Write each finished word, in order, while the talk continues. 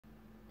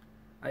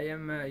I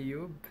am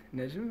Ayoub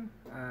NAJEM.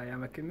 I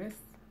am a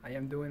chemist. I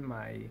am doing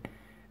my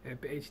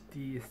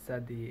PhD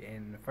study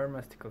in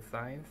pharmaceutical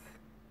science.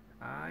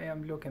 I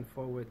am looking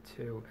forward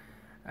to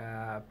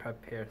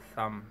prepare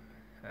some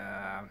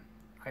uh,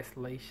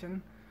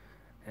 isolation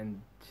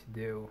and to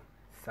do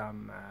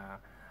some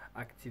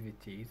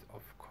activities,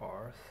 of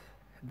course.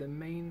 The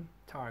main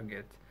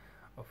target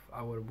of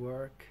our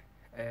work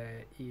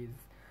is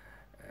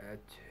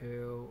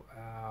to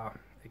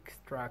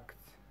extract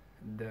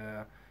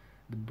the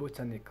the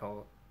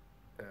botanical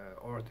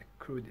or the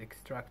crude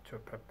extractor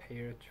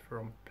prepared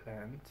from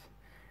plant,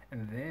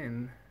 and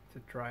then to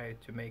try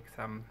to make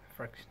some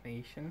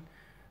fractionation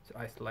to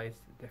isolate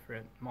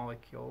different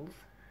molecules,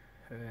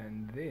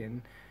 and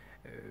then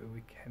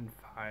we can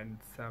find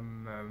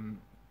some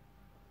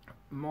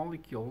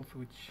molecules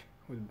which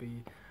will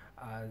be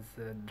as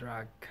a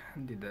drug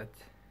candidate,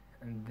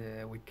 and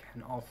we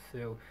can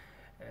also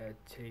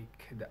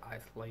take the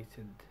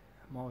isolated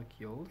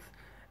molecules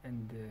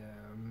and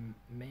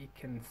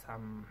making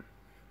some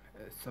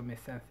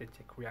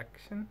semi-synthetic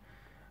reaction.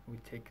 We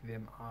take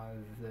them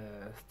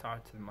as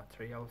starting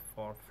material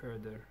for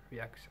further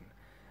reaction,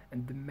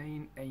 and the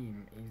main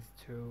aim is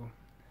to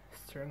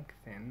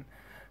strengthen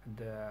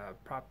the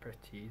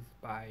properties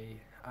by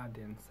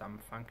adding some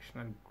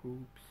functional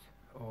groups,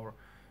 or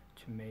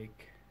to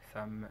make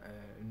some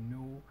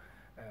new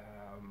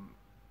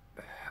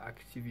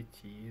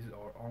activities,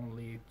 or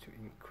only to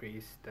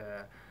increase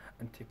the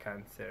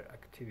anti-cancer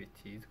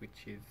activities,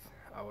 which is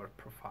our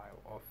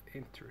profile of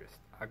interest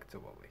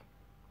actually.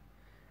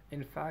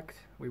 In fact,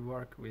 we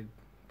work with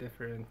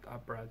different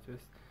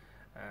apparatus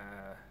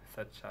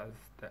such as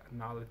the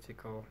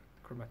analytical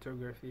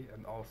chromatography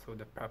and also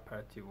the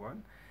preparative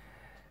one.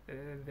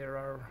 There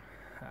are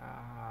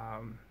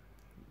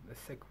a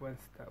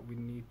sequence that we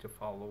need to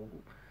follow.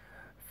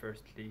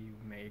 Firstly,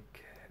 we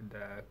make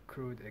the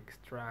crude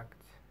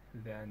extract,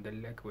 then the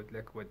liquid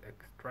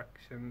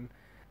extraction,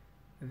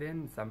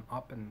 then some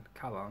open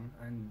column,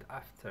 and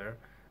after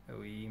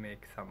we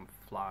make some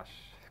flash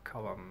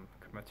column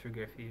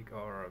chromatography,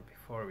 or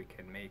before we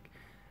can make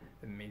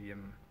the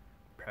medium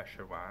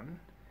pressure one,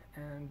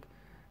 and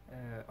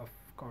of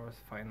course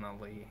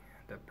finally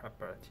the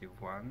preparative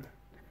one,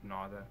 in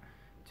order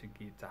to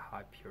get a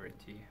high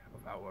purity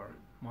of our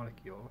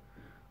molecule,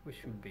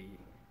 which will be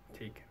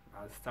taken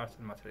as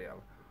starting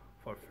material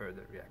for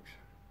further reaction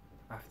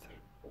after.